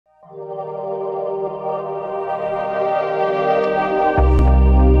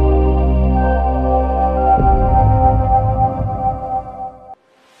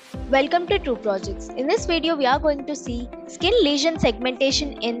Welcome to True Projects. In this video, we are going to see skin lesion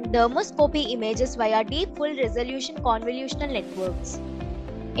segmentation in dermoscopy images via deep full resolution convolutional networks.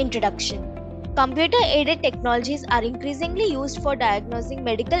 Introduction. Computer-aided technologies are increasingly used for diagnosing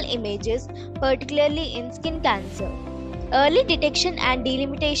medical images, particularly in skin cancer. Early detection and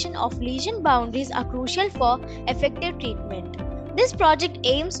delimitation of lesion boundaries are crucial for effective treatment. This project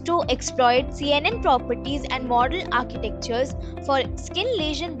aims to exploit CNN properties and model architectures for skin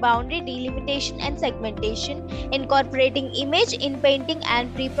lesion boundary delimitation and segmentation, incorporating image in-painting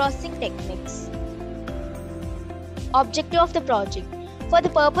and pre-processing techniques. Objective of the project. For the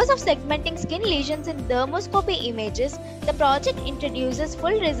purpose of segmenting skin lesions in dermoscopy images, the project introduces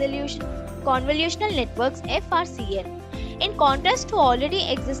full-resolution convolutional networks (FRCN). In contrast to already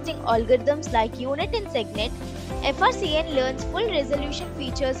existing algorithms like UNIT and SegNet, FRCN learns full-resolution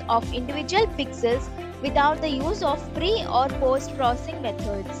features of individual pixels without the use of pre- or post-processing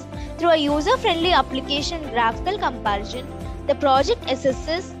methods. Through a user-friendly application graphical comparison, the project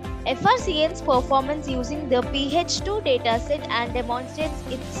assesses FRCN's performance using the PH2 dataset and demonstrates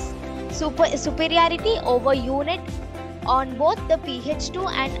its superiority over UNIT on both the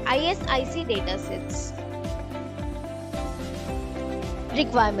PH2 and ISIC datasets.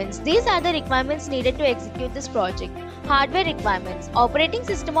 Requirements. These are the requirements needed to execute this project. Hardware requirements. Operating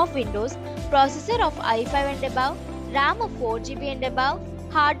system of Windows, processor of i5 and above, RAM of 4GB and above,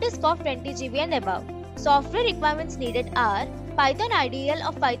 hard disk of 20GB and above. Software requirements needed are Python IDL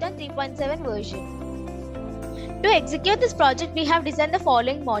of Python 3.7 version. To execute this project, we have designed the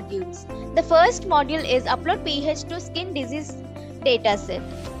following modules. The first module is upload PH2 skin disease dataset.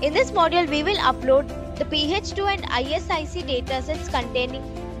 In this module, we will upload the PH2 and ISIC datasets containing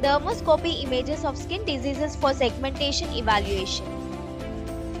dermoscopy images of skin diseases for segmentation evaluation.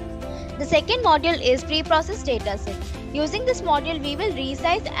 The second module is pre-processed dataset. Using this module, we will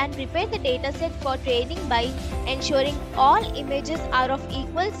resize and prepare the dataset for training by ensuring all images are of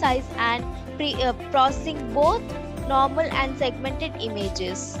equal size and processing both normal and segmented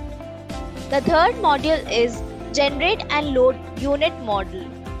images. The third module is generate and load unit model.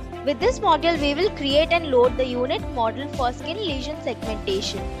 With this module, we will create and load the unit model for skin lesion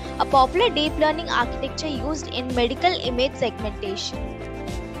segmentation, a popular deep learning architecture used in medical image segmentation.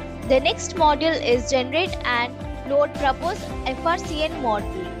 The next module is generate and load proposed FRCN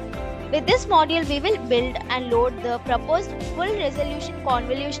model. With this module, we will build and load the proposed full resolution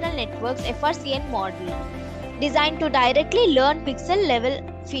convolutional networks FRCN model, designed to directly learn pixel level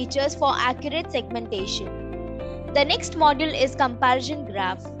features for accurate segmentation. The next module is comparison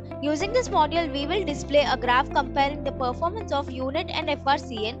graph. Using this module, we will display a graph comparing the performance of UNIT and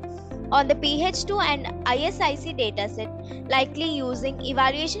FRCN on the PH2 and ISIC dataset, likely using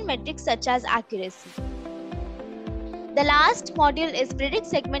evaluation metrics such as accuracy. The last module is predict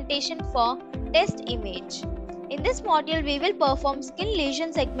segmentation for test image. In this module, we will perform skin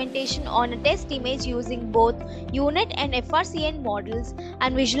lesion segmentation on a test image using both UNIT and FRCN models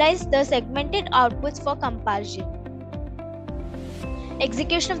and visualize the segmented outputs for comparison.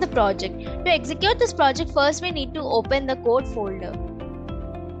 Execution of the project. To execute this project, first we need to open the code folder.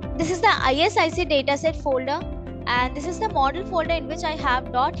 This is the ISIC dataset folder, and this is the model folder in which I have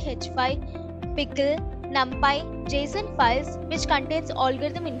 .h5, pickle, numpy, JSON files which contains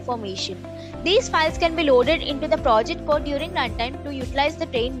algorithm information. These files can be loaded into the project code during runtime to utilize the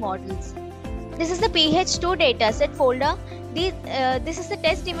trained models. This is the PH2 dataset folder. This is the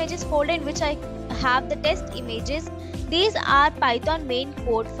test images folder in which I have the test images. These are Python main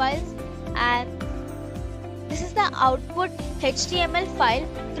code files, and this is the output HTML file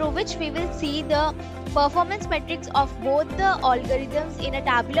through which we will see the performance metrics of both the algorithms in a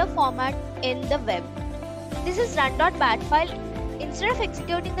tabular format in the web. This is run.bat file. Instead of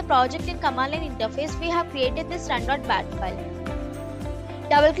executing the project in command line interface, we have created this run.bat file.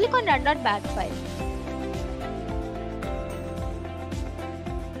 Double click on run.bat file.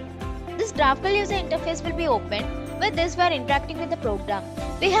 This graphical user interface will be opened. With this, we are interacting with the program.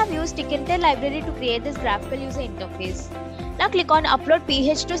 We have used Ticketer library to create this graphical user interface. Now click on Upload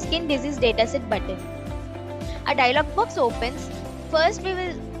PH2 Skin Disease Dataset button. A dialog box opens. First, we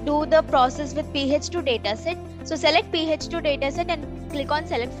will do the process with PH2 dataset. So select PH2 dataset and click on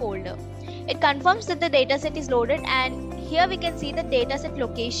Select Folder. It confirms that the dataset is loaded, and here we can see the dataset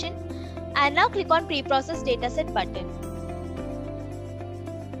location. And now click on Preprocess Dataset button.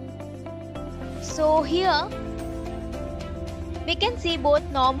 So here we can see both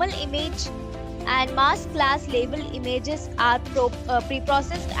normal image and mask class label images are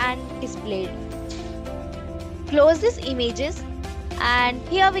pre-processed and displayed. Close these images, and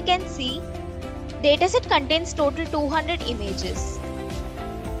here we can see dataset contains total 200 images.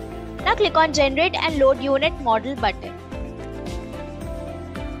 Now click on Generate and Load Unit Model button.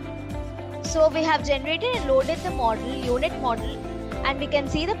 So we have generated and loaded the unit model, and we can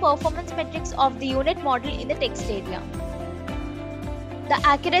see the performance metrics of the unit model in the text area. The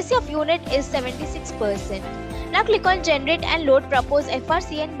accuracy of unit is 76%. Now click on Generate and Load Propose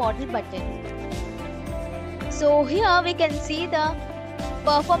FRCN Model button. So here we can see the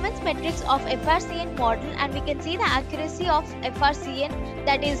performance metrics of FRCN model, and we can see the accuracy of FRCN,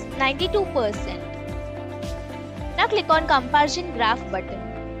 that is 92%. Now click on Comparison Graph button.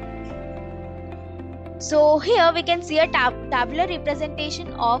 So here we can see a tabular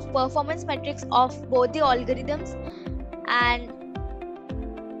representation of performance metrics of both the algorithms, and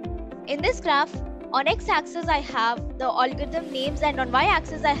in this graph, on x-axis I have the algorithm names, and on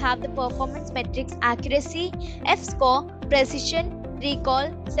y-axis I have the performance metrics: accuracy, f-score, precision,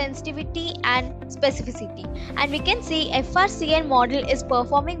 recall, sensitivity and specificity. And we can see FRCN model is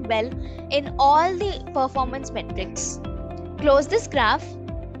performing well in all the performance metrics. Close this graph,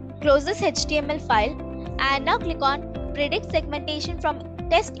 close this HTML file, and now click on Predict Segmentation from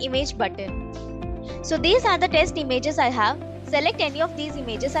Test Image button. So these are the test images I have. Select any of these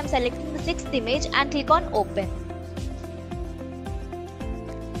images. I'm selecting the 6th image and click on Open.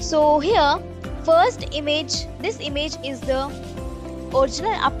 So here, first image, this image is the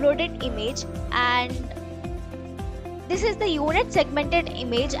original uploaded image, and this is the unit segmented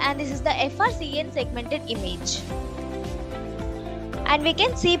image, and this is the FRCN segmented image. And we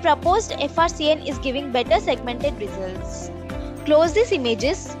can see proposed FRCN is giving better segmented results. Close these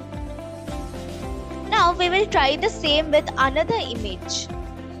images. Now we will try the same with another image.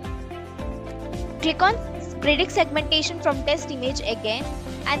 Click on Predict Segmentation from Test Image again,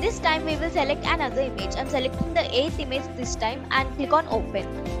 and this time we will select another image. I'm selecting the 8th image this time and click on Open.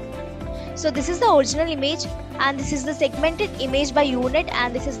 So this is the original image, and this is the segmented image by unit,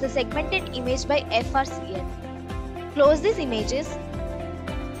 and this is the segmented image by FRCN. Close these images.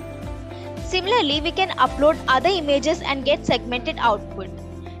 Similarly, we can upload other images and get segmented output.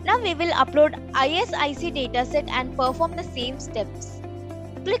 Now we will upload ISIC dataset and perform the same steps.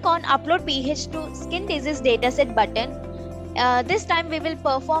 Click on Upload PH to Skin Disease Dataset button. This time we will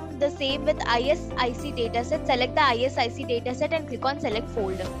perform the same with ISIC dataset. Select the ISIC dataset and click on Select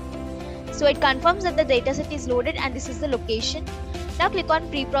Folder. So it confirms that the dataset is loaded, and this is the location. Now click on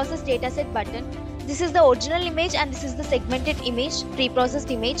Preprocess Dataset button. This is the original image, and this is the segmented image,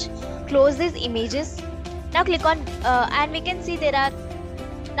 preprocessed image. Close these images. Now click on and we can see there are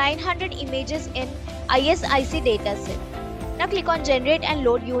 900 images in ISIC dataset. Now click on Generate and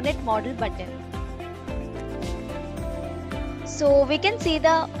Load Unit Model button. So we can see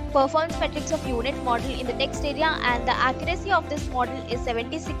the performance metrics of unit model in the text area, and the accuracy of this model is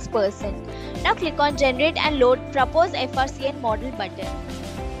 76%. Now click on Generate and Load Propose FRCN Model button.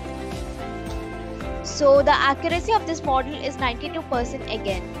 So the accuracy of this model is 92%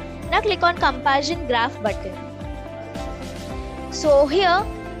 again. Now click on Comparison Graph button. So here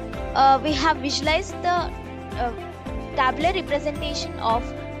we have visualized the tabular representation of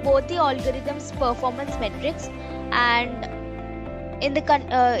both the algorithms' performance metrics, and in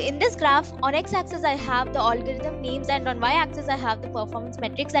this graph, on x-axis I have the algorithm names, and on y-axis I have the performance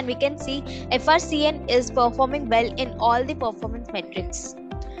metrics, and we can see FRCN is performing well in all the performance metrics.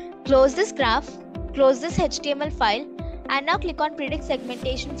 Close this graph, close this HTML file, and now click on Predict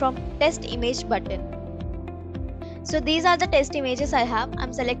Segmentation from Test Image button. So these are the test images I have.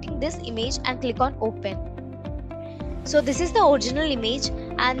 I'm selecting this image and click on Open. So this is the original image,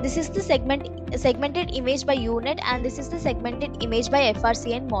 and this is the segmented image by unit, and this is the segmented image by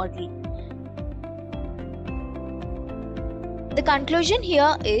FRCN model. The conclusion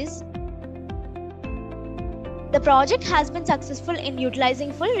here is the project has been successful in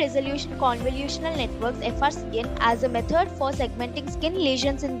utilizing full resolution convolutional networks FRCN as a method for segmenting skin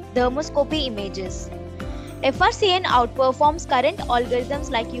lesions in dermoscopy images. FRCN outperforms current algorithms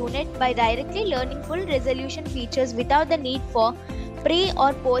like UNIT by directly learning full resolution features without the need for pre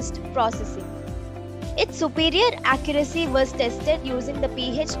or post processing. Its superior accuracy was tested using the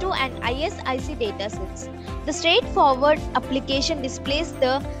PH2 and ISIC datasets. The straightforward application displays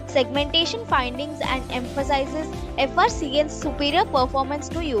the segmentation findings and emphasizes FRCN's superior performance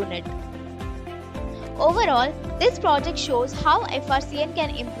to UNIT. Overall, this project shows how FRCN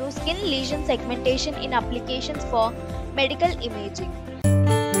can improve skin lesion segmentation in applications for medical imaging.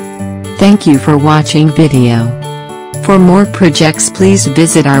 Thank you for watching video. For more projects, please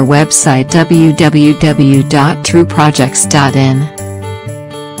visit our website www.trueprojects.in.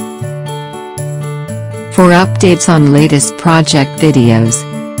 For updates on latest project videos,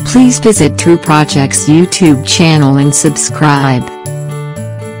 please visit True Projects YouTube channel and subscribe.